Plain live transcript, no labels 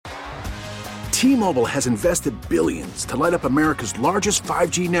T-Mobile has invested billions to light up America's largest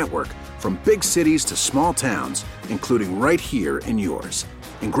 5G network, from big cities to small towns, including right here in yours.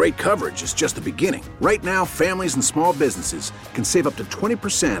 And great coverage is just the beginning. Right now, families and small businesses can save up to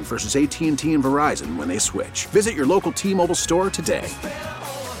 20% versus AT&T and Verizon when they switch. Visit your local T-Mobile store today.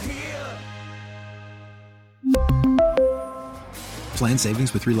 Plan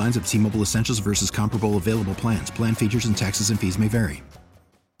savings with 3 lines of T-Mobile Essentials versus comparable available plans. Plan features and taxes and fees may vary.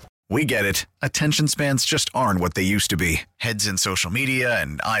 We get it. Attention spans just aren't what they used to be. Heads in social media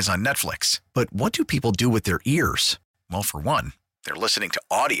and eyes on Netflix. But what do people do with their ears? Well, for one, they're listening to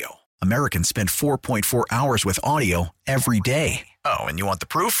audio. Americans spend 4.4 hours with audio every day. Oh, and you want the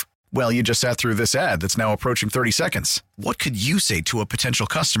proof? Well, you just sat through this ad that's now approaching 30 seconds. What could you say to a potential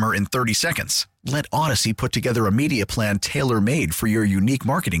customer in 30 seconds? Let Odyssey put together a media plan tailor-made for your unique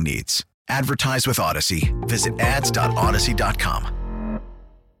marketing needs. Advertise with Odyssey. Visit ads.odyssey.com.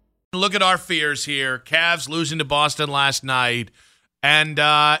 Look at our fears here. Cavs losing to Boston last night. And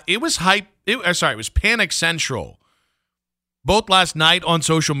it was hype. It was Panic Central. Both last night on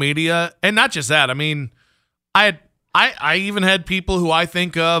social media. And not just that. I mean, I even had people who I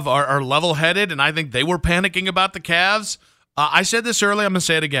think of are level-headed, and I think they were panicking about the Cavs. I said this earlier. I'm going to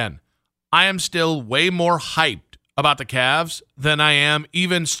say it again. I am still way more hyped about the Cavs than I am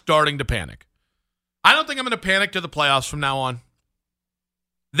even starting to panic. I don't think I'm going to panic to the playoffs from now on.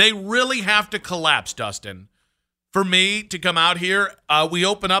 They really have to collapse, Dustin, for me to come out here. We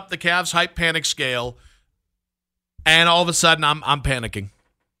open up the Cavs hype panic scale, and all of a sudden I'm panicking.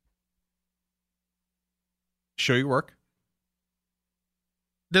 Show your work.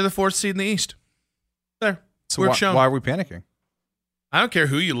 They're the 4th seed in the East. There. So why are we panicking? I don't care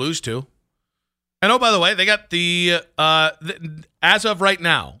who you lose to. And oh, by the way, they got as of right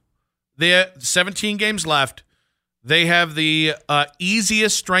now, they have 17 games left. They have the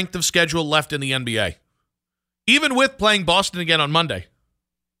easiest strength of schedule left in the NBA. Even with playing Boston again on Monday.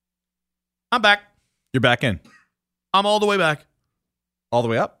 I'm back. You're back in. I'm all the way back. All the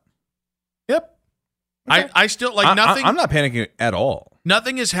way up? Yep. Okay. I still, nothing. I'm not panicking at all.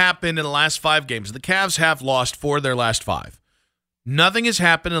 Nothing has happened in the last 5 games. The Cavs have lost 4 of their last 5. Nothing has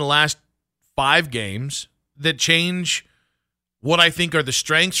happened in the last 5 games that change what I think are the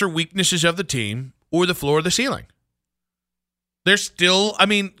strengths or weaknesses of the team or the floor or the ceiling. They're still,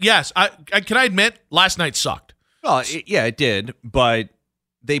 yes, can I admit, last night sucked. Well, it did, but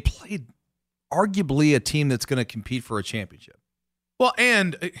they played arguably a team that's going to compete for a championship. Well,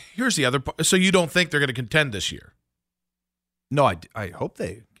 and here's the other part. So you don't think they're going to contend this year? No, I hope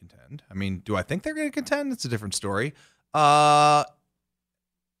they contend. Do I think they're going to contend? It's a different story. Check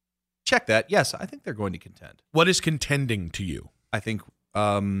that. Yes, I think they're going to contend. What is contending to you? I think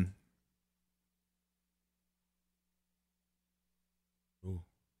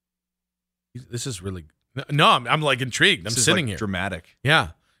this is really no. I'm like intrigued. I'm sitting here. Dramatic.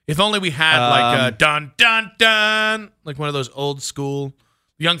 Yeah. If only we had like a dun dun dun, like one of those old school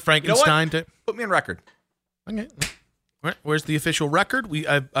Young Frankenstein. You know what? Put me on record. Okay. All right. Where's the official record?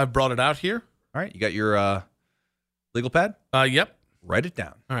 I've brought it out here. All right. You got your legal pad? Yep. Write it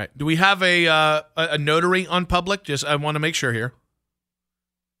down. All right. Do we have a notary on public? Just I want to make sure here.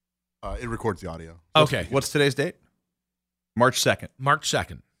 It records the audio. Okay. What's today's date? March 2nd. March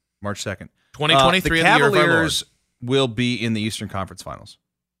 2nd. 2023. 2023. The Cavaliers will be in the Eastern Conference Finals.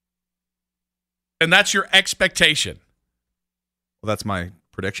 And that's your expectation. Well, that's my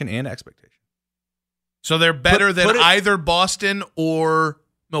prediction and expectation. So they're better than either Boston or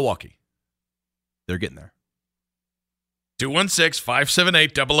Milwaukee. They're getting there.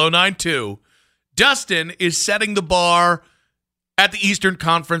 216-578-0092. Dustin is setting the bar at the Eastern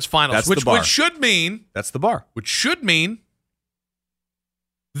Conference Finals, which should mean that's the bar. Which should mean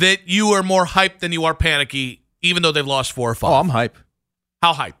that you are more hyped than you are panicky, even though they've lost 4 or 5. Oh, I'm hype.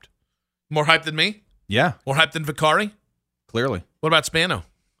 How hyped? More hyped than me? Yeah. More hyped than Vicari? Clearly. What about Spano?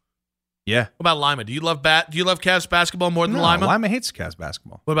 Yeah. What about Lima? Do you love Cavs basketball more than Lima? Lima hates Cavs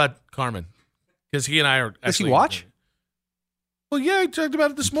basketball. What about Carmen? Because he and I are actually... Does he watch? Well, yeah, I talked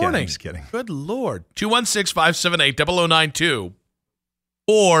about it this morning. I'm just kidding. Good Lord. 216-578-0092.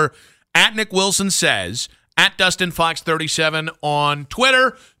 Or at Nick Wilson Says, at Dustin Fox 37 on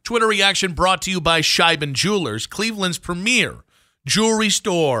Twitter. Twitter reaction brought to you by Scheiben Jewelers, Cleveland's premier jewelry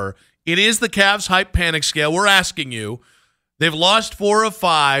store. It is the Cavs hype panic scale. We're asking you. They've lost 4 of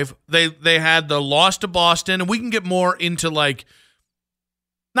 5. They had the loss to Boston, and we can get more into like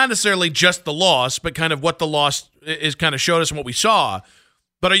not necessarily just the loss, but kind of what the loss is kind of showed us and what we saw.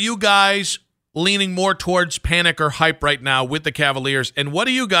 But are you guys leaning more towards panic or hype right now with the Cavaliers? And what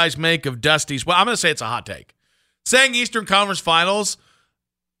do you guys make of Dusty's? Well, I'm going to say it's a hot take. Saying Eastern Conference Finals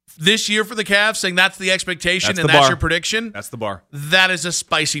this year for the Cavs, saying that's the expectation That's and the that's bar. your prediction, That's the bar. that is a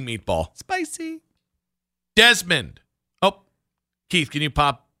spicy meatball. Spicy. Desmond. Oh, Keith, can you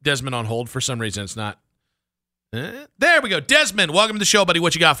pop Desmond on hold? For some reason, it's not. There we go. Desmond, welcome to the show, buddy.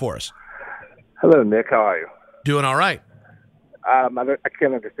 What you got for us? Hello, Nick. How are you? Doing all right. I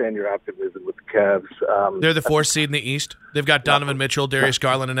can't understand your optimism with the Cavs. They're the 4th seed in the East. They've got Donovan Mitchell, Darius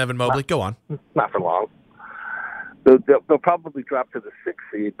Garland, and Evan Mobley. Go on. Not for long. They'll probably drop to the 6th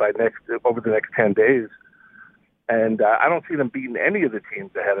seed over the next 10 days. And I don't see them beating any of the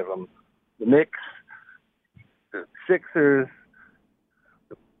teams ahead of them. The Knicks, the Sixers,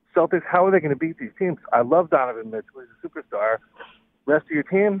 the Celtics. How are they going to beat these teams? I love Donovan Mitchell. He's a superstar. Rest of your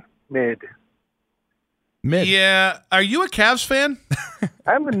team, mid. Yeah. Are you a Cavs fan?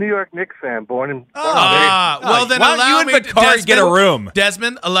 I'm a New York Knicks fan, born and Well, then Why don't allow you and me Bakari get a room?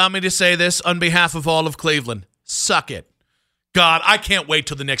 Desmond, allow me to say this on behalf of all of Cleveland. Suck it. God, I can't wait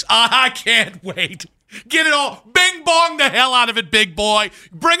till the Knicks. I can't wait. Get it all. Bing bong the hell out of it, big boy.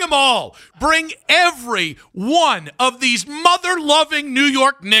 Bring them all. Bring every one of these mother-loving New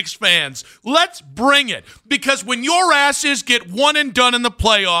York Knicks fans. Let's bring it. Because when your asses get one and done in the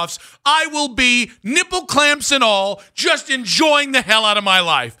playoffs, I will be, nipple clamps and all, just enjoying the hell out of my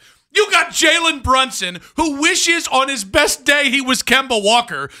life. You got Jalen Brunson, who wishes on his best day he was Kemba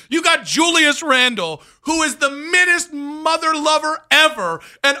Walker. You got Julius Randle, who is the middest mother lover ever.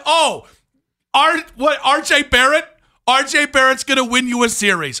 And RJ Barrett? RJ Barrett's going to win you a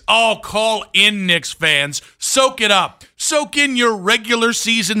series. Oh, call in, Knicks fans. Soak it up. Soak in your regular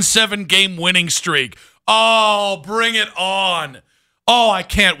season 7-game winning streak. Oh, bring it on. Oh, I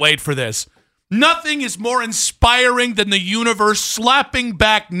can't wait for this. Nothing is more inspiring than the universe slapping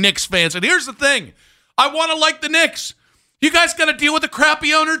back Knicks fans. And here's the thing. I want to like the Knicks. You guys got to deal with a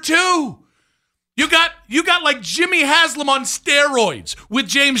crappy owner too. You got like Jimmy Haslam on steroids with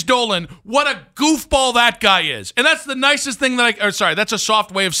James Dolan. What a goofball that guy is. And that's the nicest thing that's a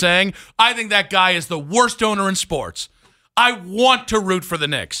soft way of saying I think that guy is the worst owner in sports. I want to root for the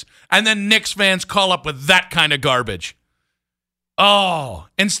Knicks. And then Knicks fans call up with that kind of garbage. Oh,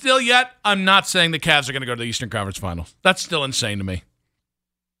 and still yet, I'm not saying the Cavs are going to go to the Eastern Conference Finals. That's still insane to me.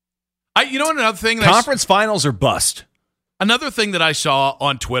 You know what, another thing? Conference finals are bust. Another thing that I saw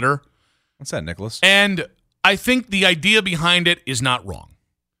on Twitter. What's that, Nicholas? And I think the idea behind it is not wrong.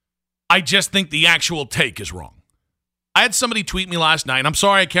 I just think the actual take is wrong. I had somebody tweet me last night. I'm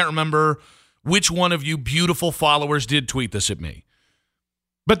sorry I can't remember which one of you beautiful followers did tweet this at me.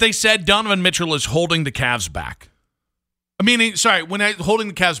 But they said Donovan Mitchell is holding the Cavs back. Holding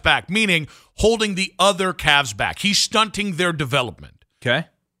the Cavs back, meaning holding the other Cavs back. He's stunting their development. Okay.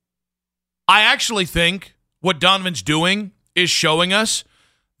 I actually think what Donovan's doing is showing us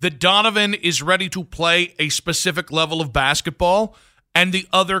that Donovan is ready to play a specific level of basketball, and the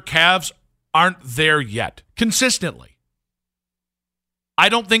other Cavs aren't there yet, consistently. I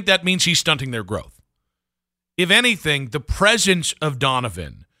don't think that means he's stunting their growth. If anything, the presence of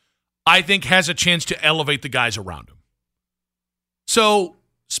Donovan, I think, has a chance to elevate the guys around him. So,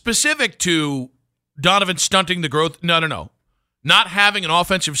 specific to Donovan stunting the growth, no. Not having an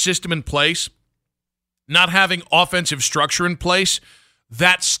offensive system in place, not having offensive structure in place,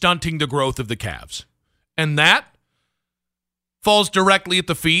 that's stunting the growth of the Cavs. And that falls directly at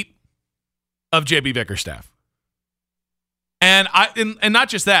the feet of JB Bickerstaff. And not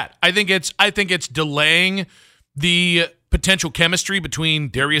just that. I think it's delaying the potential chemistry between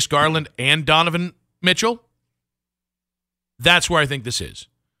Darius Garland and Donovan Mitchell. That's where I think this is.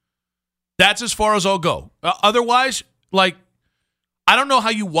 That's as far as I'll go. Otherwise, I don't know how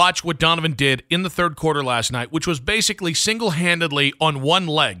you watch what Donovan did in the third quarter last night, which was basically single-handedly on one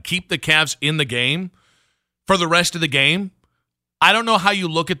leg, keep the Cavs in the game for the rest of the game. I don't know how you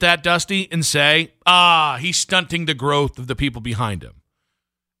look at that, Dusty, and say, he's stunting the growth of the people behind him.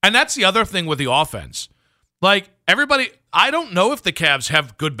 And that's the other thing with the offense. Everybody, I don't know if the Cavs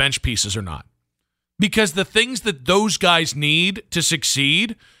have good bench pieces or not. Because the things that those guys need to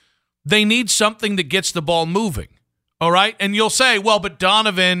succeed, they need something that gets the ball moving. All right? And you'll say, well, but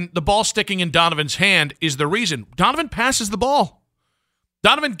Donovan, the ball sticking in Donovan's hand is the reason. Donovan passes the ball.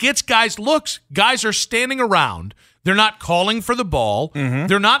 Donovan gets guys looks. Guys are standing around. They're not calling for the ball. Mm-hmm.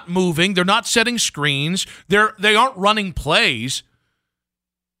 They're not moving. They're not setting screens. They aren't running plays.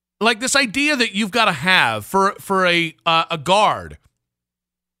 This idea that you've got to have for a guard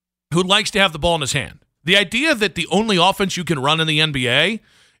who likes to have the ball in his hand. The idea that the only offense you can run in the NBA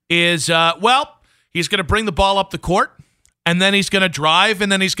is, he's going to bring the ball up the court, and then he's going to drive, and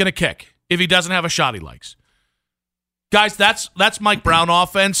then he's going to kick if he doesn't have a shot he likes. Guys, that's Mike Brown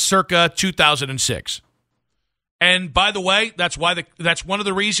offense circa 2006. And by the way, that's one of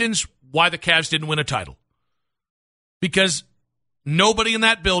the reasons why the Cavs didn't win a title. Because nobody in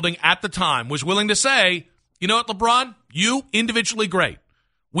that building at the time was willing to say, you know what, LeBron, you individually great.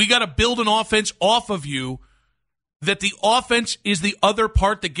 We got to build an offense off of you, that the offense is the other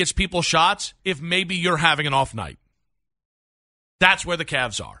part that gets people shots if maybe you're having an off night. That's where the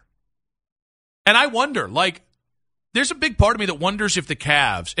Cavs are. And I wonder, like, there's a big part of me that wonders if the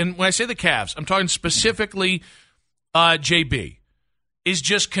Cavs, and when I say the Cavs, I'm talking specifically JB, is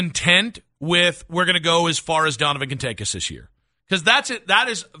just content with we're going to go as far as Donovan can take us this year. Because that's it. That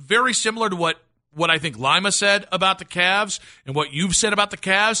is very similar to what I think Lima said about the Cavs and what you've said about the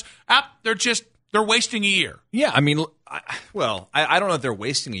Cavs. They're wasting a year. Yeah, I mean, I don't know if they're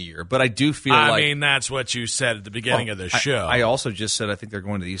wasting a year, but I do feel I mean, that's what you said at the beginning of the show. I also just said I think they're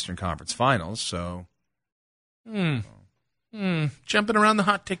going to the Eastern Conference Finals, so. Jumping around the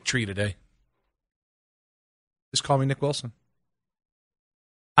hot take tree today. Just call me Nick Wilson.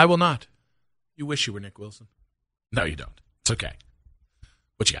 I will not. You wish you were Nick Wilson. No, you don't. It's okay.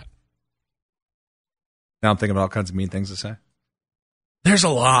 What you got? Now I'm thinking about all kinds of mean things to say. There's a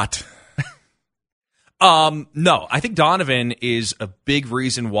lot. No, I think Donovan is a big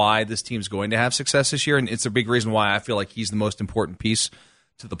reason why this team's going to have success this year, and it's a big reason why I feel like he's the most important piece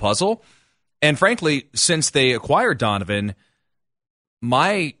to the puzzle. And frankly, since they acquired Donovan,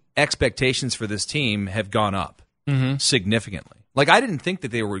 my expectations for this team have gone up significantly. Like, I didn't think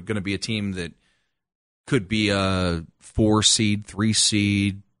that they were going to be a team that could be a 4-seed,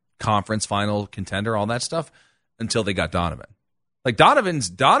 3-seed, conference final contender, all that stuff, until they got Donovan. Like,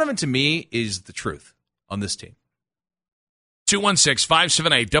 Donovan to me is the truth on this team.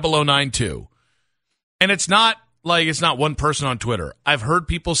 216-578-0092. And it's not one person on Twitter. I've heard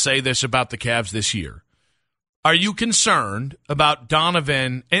people say this about the Cavs this year. Are you concerned about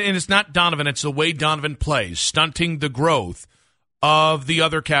Donovan, and it's not Donovan, it's the way Donovan plays, stunting the growth of the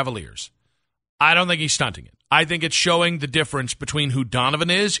other Cavaliers? I don't think he's stunting it. I think it's showing the difference between who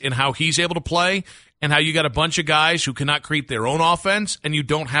Donovan is and how he's able to play, and how you got a bunch of guys who cannot create their own offense, and you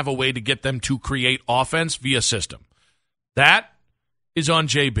don't have a way to get them to create offense via system. That is on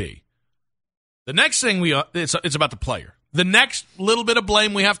JB. The next thing it's about the player. The next little bit of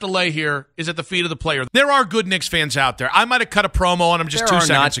blame we have to lay here is at the feet of the player. There are good Knicks fans out there. I might have cut a promo on them just 2 seconds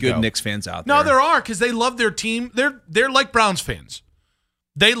ago. There are not good Knicks fans out there. No, there are, because they love their team. They're like Browns fans.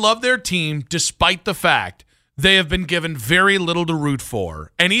 They love their team despite the fact they have been given very little to root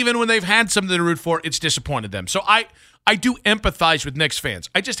for. And even when they've had something to root for, it's disappointed them. So I do empathize with Knicks fans.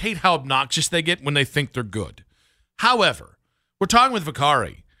 I just hate how obnoxious they get when they think they're good. However, we're talking with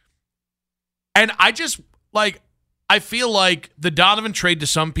Vicari. And I feel like the Donovan trade to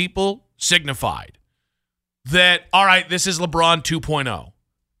some people signified that, all right, this is LeBron 2.0.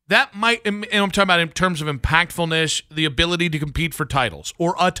 That might, and I'm talking about in terms of impactfulness, the ability to compete for titles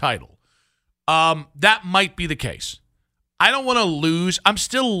or a title. That might be the case. I don't want to lose. I'm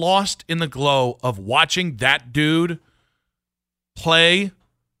still lost in the glow of watching that dude play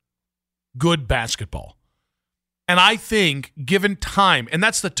good basketball. And I think, given time, and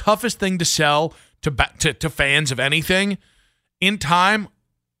that's the toughest thing to sell to fans of anything, in time,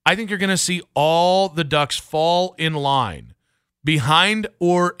 I think you're going to see all the ducks fall in line behind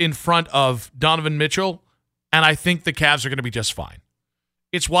or in front of Donovan Mitchell, and I think the Cavs are going to be just fine.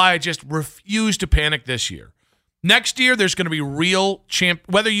 It's why I just refuse to panic this year. Next year, there's going to be real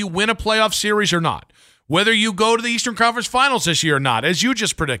whether you win a playoff series or not, whether you go to the Eastern Conference Finals this year or not, as you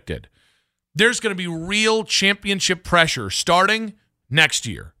just predicted, there's going to be real championship pressure starting next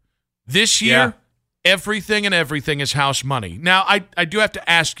year. This year, everything is house money. Now, I do have to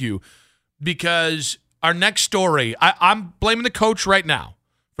ask you, because our next story, I'm blaming the coach right now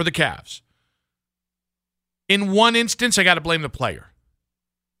for the Cavs. In one instance, I got to blame the player.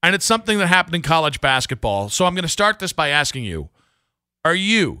 And it's something that happened in college basketball. So I'm going to start this by asking you, are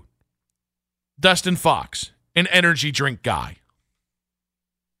you, Dustin Fox, an energy drink guy?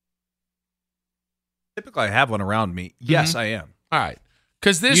 Typically, I have one around me. Yes, I am. All right.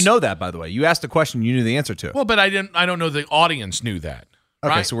 Because this, you know that, by the way. You asked a question you knew the answer to. Well, but I don't know the audience knew that.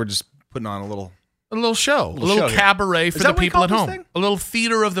 Okay, right? so we're just putting on a little show, a little cabaret for the people at home, a little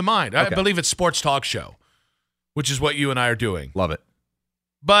theater of the mind. Okay. I believe it's sports talk show, which is what you and I are doing. Love it.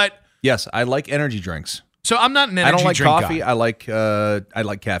 But yes, I like energy drinks. So I'm not an energy drink guy. I don't like coffee. I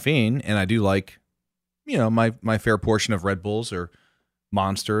like caffeine, and I do like, my fair portion of Red Bulls or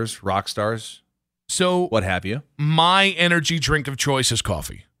Monsters, Rockstars. So what have you? My energy drink of choice is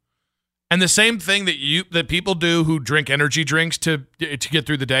coffee. And the same thing that people do who drink energy drinks to get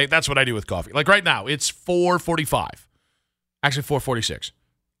through the day, that's what I do with coffee. Like right now, it's 4:45. Actually 4:46.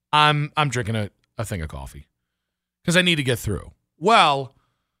 I'm drinking a thing of coffee. because I need to get through. Well,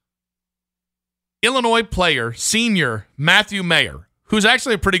 Illinois player, senior Matthew Mayer, who's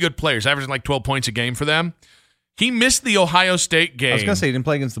actually a pretty good player, he's averaging like 12 points a game for them. He missed the Ohio State game. I was going to say he didn't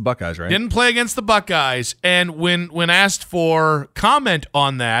play against the Buckeyes, right? Didn't play against the Buckeyes. And when asked for comment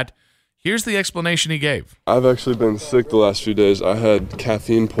on that, here's the explanation he gave. I've actually been sick the last few days. I had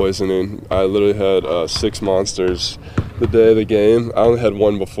caffeine poisoning. I literally had 6 Monsters the day of the game. I only had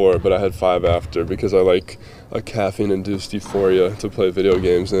 1 before, but I had 5 after because I like a caffeine-induced euphoria to play video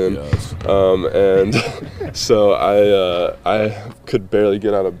games in. Yes. And so I could barely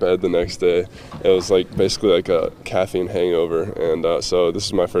get out of bed the next day. It was like basically like a caffeine hangover. And so this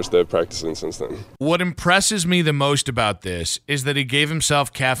is my first day of practicing since then. What impresses me the most about this is that he gave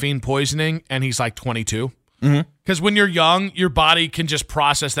himself caffeine poisoning and he's like 22. Because when you're young, your body can just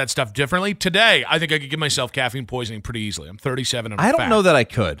process that stuff differently. Today, I think I could give myself caffeine poisoning pretty easily. I'm 37 and I'm I don't fat. know that I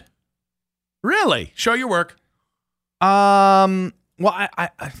could. Really? Show your work. Well,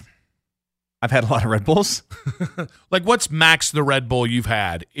 I've had a lot of Red Bulls. Like, what's max the Red Bull you've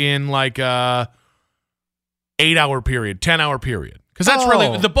had in like a 8-hour period, 10-hour period? Because that's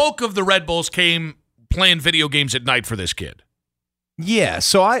really the bulk of the Red Bulls came playing video games at night for this kid. Yeah,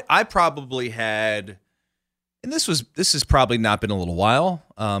 so I probably had, and this has probably not been a little while.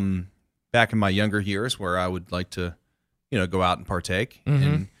 Back in my younger years, where I would like to, go out and partake,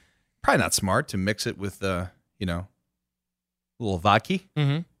 and probably not smart to mix it with, a little vodka.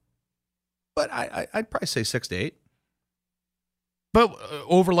 But I'd probably say 6 to 8. But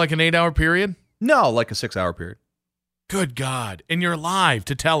over like an 8-hour period? No, like a 6-hour period. Good God. And you're alive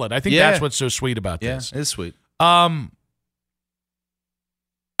to tell it. I think that's what's so sweet about this. Yeah, it is sweet. I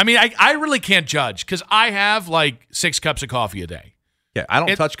mean, I really can't judge because I have like 6 cups of coffee a day. Yeah, I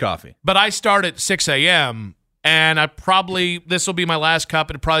don't touch coffee. But I start at 6 a.m., and this will be my last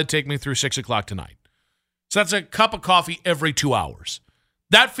cup. It'll probably take me through 6 o'clock tonight. So that's a cup of coffee every 2 hours.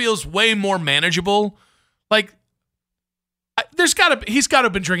 That feels way more manageable. Like, he's got to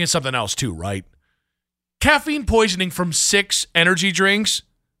have been drinking something else too, right? Caffeine poisoning from 6 energy drinks.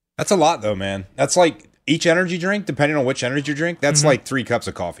 That's a lot, though, man. That's like each energy drink, depending on which energy drink, that's like 3 cups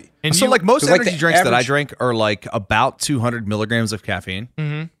of coffee. And so, like most energy drinks that I drink are like about 200 milligrams of caffeine,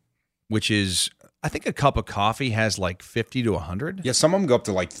 which is, I think a cup of coffee has like 50 to 100. Yeah, some of them go up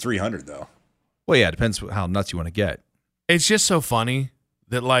to like 300, though. Well, yeah, it depends how nuts you want to get. It's just so funny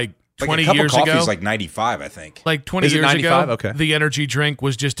that like 20 a cup years of coffee ago, is like 95, I think. Like 20 Is it years 95? ago, Okay. The energy drink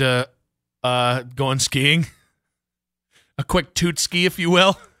was just going skiing. A quick toot ski, if you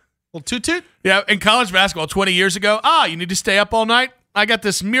will. Well, toot. Yeah, in college basketball 20 years ago, you need to stay up all night? I got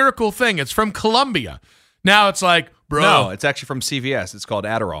this miracle thing. It's from Columbia. Now it's like, bro. No, it's actually from CVS. It's called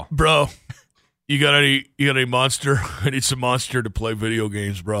Adderall. Bro, you got any Monster? I need some Monster to play video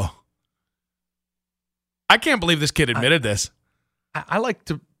games, bro. I can't believe this kid admitted this. I like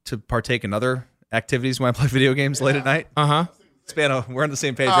to partake in other activities when I play video games late at night. Spano, we're on the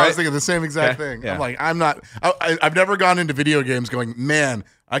same page, right? I was thinking the same exact thing. Yeah. I'm like, I've never gone into video games going, man,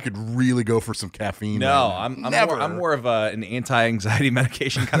 I could really go for some caffeine. No, right I'm now." more of an anti-anxiety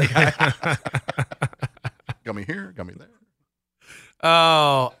medication kind of guy. Got me here, got me there.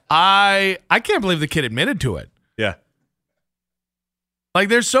 Oh, I can't believe the kid admitted to it. Yeah. Like,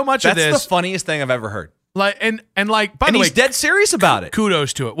 there's so much of this. That's the funniest thing I've ever heard. Like, and like, by And the way, he's dead serious about it.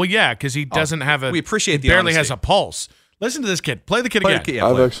 kudos to it. Well, yeah, because he doesn't have we appreciate the barely honesty. has a pulse. Listen to this kid. Play the kid Play again. the kid, yeah,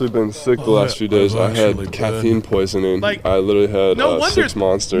 I've play. actually been sick the last few days. I had caffeine poisoning. Like, I literally had 6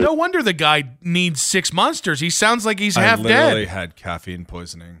 Monsters. No wonder the guy needs 6 Monsters. He sounds like he's I half literally dead. had caffeine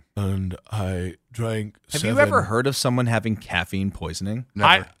poisoning. And I drank. Have you ever heard of someone having caffeine poisoning?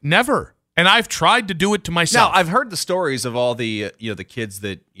 Never. And I've tried to do it to myself. Now, I've heard the stories of all the the kids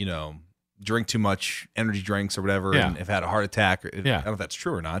that drink too much energy drinks or whatever and have had a heart attack. I don't know if that's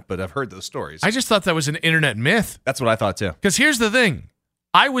true or not, but I've heard those stories. I just thought that was an internet myth. That's what I thought too. Because here's the thing.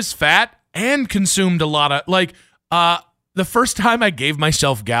 I was fat and consumed a lot of, the first time I gave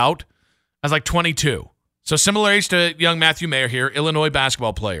myself gout, I was like 22. So similar age to young Matthew Mayer here, Illinois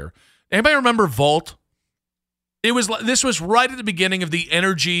basketball player. Anybody remember Volt? This was right at the beginning of the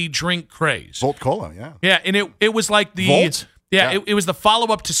energy drink craze. Volt Cola, yeah. Yeah, and it was like the Volt? Yeah, it was the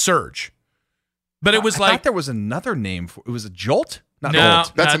follow-up to Surge. But it was I thought there was another name for it. Was a Jolt? Not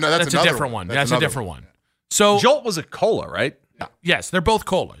Jolt. That's a another different one. one. That's That's a another different one. one. So Jolt was a cola, right? yes, they're both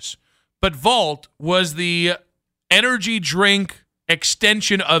colas. But Volt was the energy drink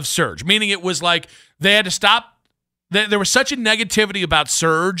extension of Surge, meaning it was like they had to stop. There was such a negativity about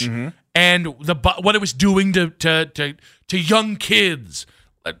Surge and what it was doing to young kids.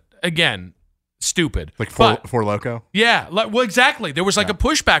 Again, stupid. Like Four Loko? Yeah, well, exactly. There was like a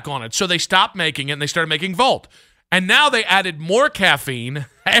pushback on it, so they stopped making it and they started making Volt. And now they added more caffeine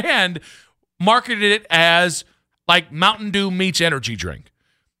and marketed it as like Mountain Dew meets energy drink.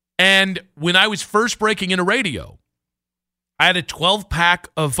 And when I was first breaking into radio, I had a 12-pack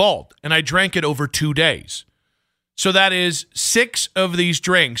of Vault, and I drank it over 2 days. So that is 6 of these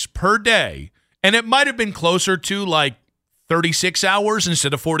drinks per day, and it might have been closer to like 36 hours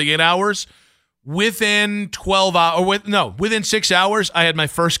instead of 48 hours. Within 6 hours, I had my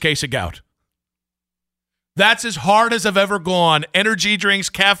first case of gout. That's as hard as I've ever gone. Energy drinks,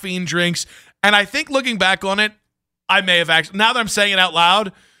 caffeine drinks, and I think looking back on it, I may have actually, now that I'm saying it out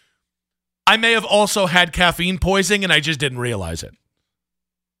loud, I may have also had caffeine poisoning and I just didn't realize it.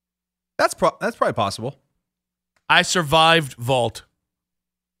 That's probably possible. I survived Vault.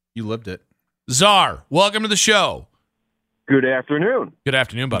 You lived it. Czar, welcome to the show. Good afternoon. Good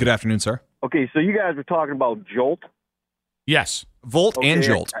afternoon, buddy. Good afternoon, sir. Okay, so you guys were talking about Jolt. Yes. Volt and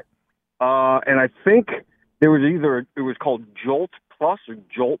Jolt. And I think there was it was called Jolt Plus or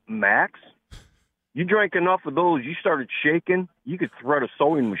Jolt Max. You drank enough of those, you started shaking. You could thread a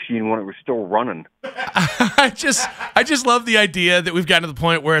sewing machine when it was still running. I just love the idea that we've gotten to the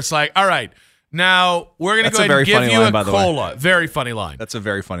point where it's like, all right, now we're going to go ahead and give you a cola. Very funny line. That's a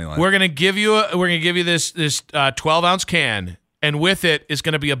very funny line. We're going to give you this 12-ounce can, and with it is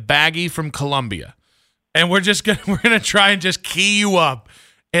going to be a baggie from Colombia. And we're going to try and just key you up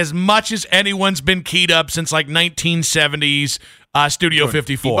as much as anyone's been keyed up since like 1970s Studio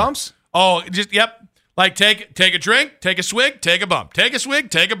 54. Bumps? Oh, just yep. Like take a drink, take a swig, take a bump. Take a swig,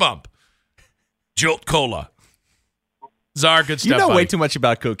 take a bump. Jolt Cola. Czar, good stuff. You know buddy. way too much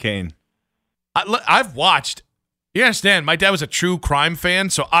about cocaine. I've watched. You understand? My dad was a true crime fan,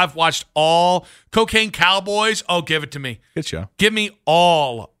 so I've watched all Cocaine Cowboys. Oh, give it to me. Good show. Give me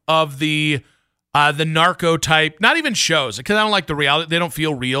all of the narco type, not even shows, because I don't like the reality. They don't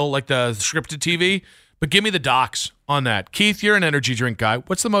feel real, like the scripted TV. But give me the docs on that. Keith, you're an energy drink guy.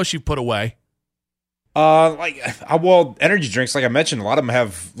 What's the most you've put away? Energy drinks, like I mentioned, a lot of them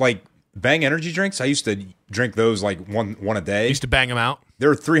have like Bang energy drinks. I used to drink those like one a day. Used to bang them out.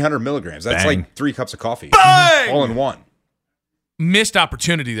 They're 300 milligrams. That's Bang. like 3 cups of coffee. Bang! All in one. Missed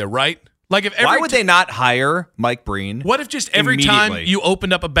opportunity there, right? Like if why would they not hire Mike Breen? What if just every time you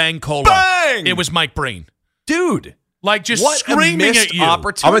opened up a Bang Cola, Bang! it was Mike Breen? Dude. Like just What screaming a missed at you.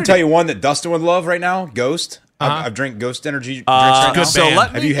 opportunity. I'm going to tell you one that Dustin would love right now, Ghost. I've drank Ghost energy drinks right now. So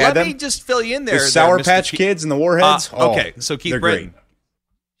Have you had them? Let me just fill you in there. The Sour Mr. Patch Kids and the Warheads. Okay, so Keith they're Britton. great.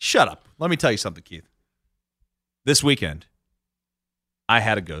 Shut up. Let me tell you something, Keith. This weekend, I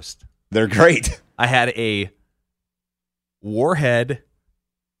had a Ghost. They're great. I had a Warhead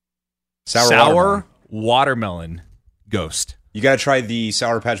Sour watermelon Ghost. You got to try the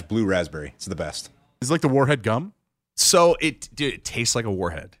Sour Patch Blue Raspberry. It's the best. Is it like the Warhead gum? So it tastes like a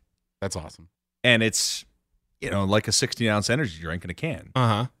Warhead. That's awesome. And it's, like a 16-ounce energy drink in a can.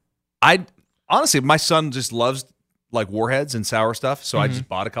 Uh-huh. Honestly, my son just loves like Warheads and sour stuff, so I just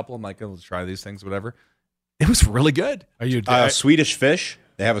bought a couple. I'm like, let's try these things, whatever. It was really good. Are you Swedish Fish?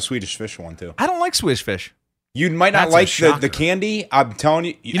 They have a Swedish Fish one too. I don't like Swedish Fish. You might not That's a like the shocker. candy. I'm telling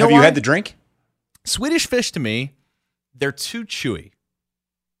you. You know have you why? had the drink? Swedish Fish to me, they're too chewy.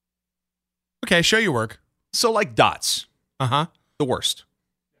 Okay, show your work. So like Dots, Uh-huh. the worst.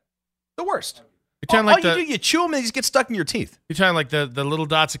 The worst. You're talking All like you do, you chew them and they just get stuck in your teeth. You're talking like the little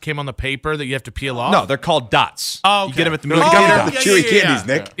dots that came on the paper that you have to peel off? No, they're called Dots. Oh, You get them at the They're movie like theater. gummy dots. Chewy candies,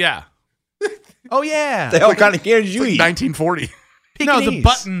 Nick. Yeah. Oh, yeah. The hell kind of candies you It's eat? like 1940. No, the Pekingese.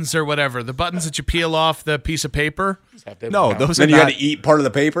 buttons or whatever. The buttons that you peel off the piece of paper. No, those are Then you not. had to eat part of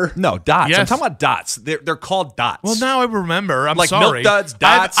the paper. No, Dots. I'm Yes. talking about Dots. They're called Dots. Well, now I remember. I'm like sorry. Milk Duds,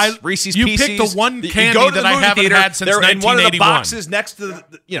 Dots, Reese's you Pieces. picked the one You candy go to the that I movie haven't theater, had since they're in one of the 1981. boxes next to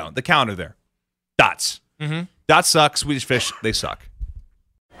the counter there. Dots. Mm-hmm. Dots suck. Swedish Fish, they suck.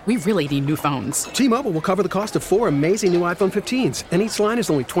 We really need new phones. T-Mobile will cover the cost of 4 amazing new iPhone 15s, and each line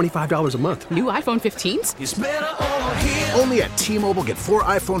is only $25 a month. New iPhone 15s? Only at T-Mobile, get 4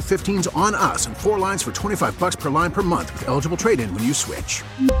 iPhone 15s on us and 4 lines for $25 per line per month with eligible trade-in when you switch.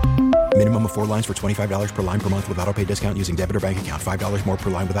 Minimum of 4 lines for $25 per line per month with autopay discount using debit or bank account. $5 more per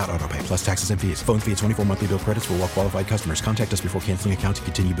line without autopay, plus taxes and fees. Phone fee at 24 monthly bill credits for well-qualified customers. Contact us before canceling account to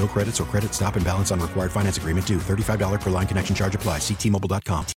continue bill credits or credit stop and balance on required finance agreement due. $35 per line connection charge applies. See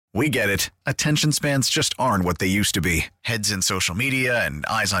T-Mobile.com. We get it. Attention spans just aren't what they used to be. Heads in social media and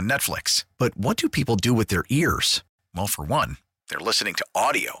eyes on Netflix. But what do people do with their ears? Well, for one, they're listening to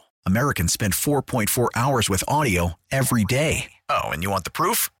audio. Americans spend 4.4 hours with audio every day. Oh, and you want the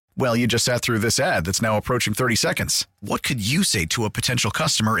proof? Well, you just sat through this ad that's now approaching 30 seconds. What could you say to a potential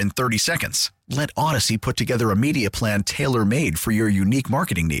customer in 30 seconds? Let Odyssey put together a media plan tailor-made for your unique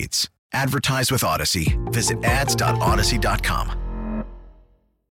marketing needs. Advertise with Odyssey. Visit ads.odyssey.com.